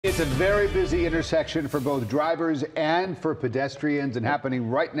It's a very busy intersection for both drivers and for pedestrians, and happening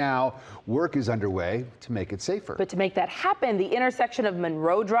right now. Work is underway to make it safer. But to make that happen, the intersection of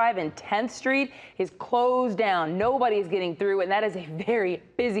Monroe Drive and 10th Street is closed down. Nobody's getting through, and that is a very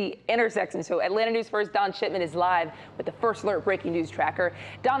busy intersection. So Atlanta News First Don Shipman is live with the First Alert breaking news tracker.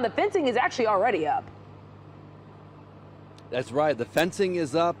 Don, the fencing is actually already up. That's right. The fencing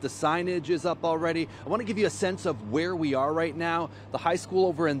is up. The signage is up already. I want to give you a sense of where we are right now. The high school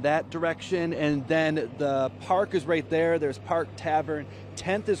over in that direction, and then the park is right there. There's Park Tavern.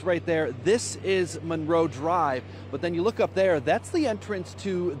 10th is right there. This is Monroe Drive. But then you look up there, that's the entrance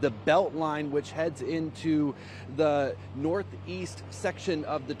to the Belt Line, which heads into the northeast section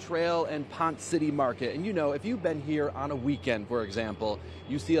of the trail and Ponce City Market. And you know, if you've been here on a weekend, for example,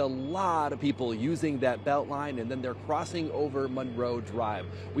 you see a lot of people using that Belt Line, and then they're crossing over Monroe Drive.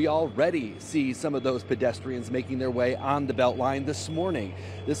 We already see some of those pedestrians making their way on the Belt Line this morning.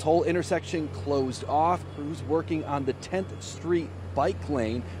 This whole intersection closed off. Crews working on the 10th Street bike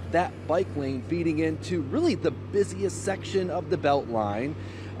lane, that bike lane feeding into really the busiest section of the Belt Line.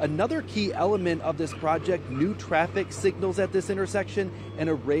 Another key element of this project, new traffic signals at this intersection and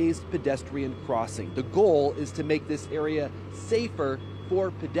a raised pedestrian crossing. The goal is to make this area safer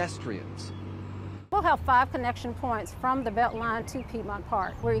for pedestrians. We'll have 5 connection points from the Belt Line to Piedmont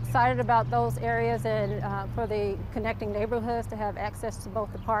Park. We're excited about those areas and for the connecting neighborhoods to have access to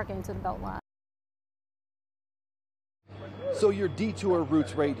both the park and to the Belt Line. So your detour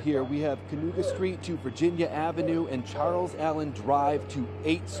routes right here, we have Cayuga Street to Virginia Avenue and Charles Allen Drive to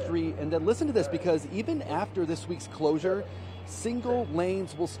 8th Street. And then listen to this, because even after this week's closure, single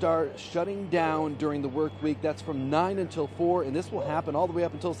lanes will start shutting down during the work week. That's from 9 until 4, and this will happen all the way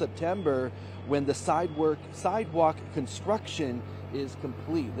up until September when the sidewalk construction is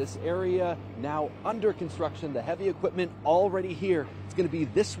complete. This area now under construction, the heavy equipment already here. It's going to be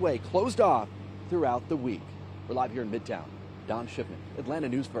this way, closed off throughout the week. We're live here in Midtown. Don Shipman, Atlanta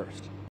News First.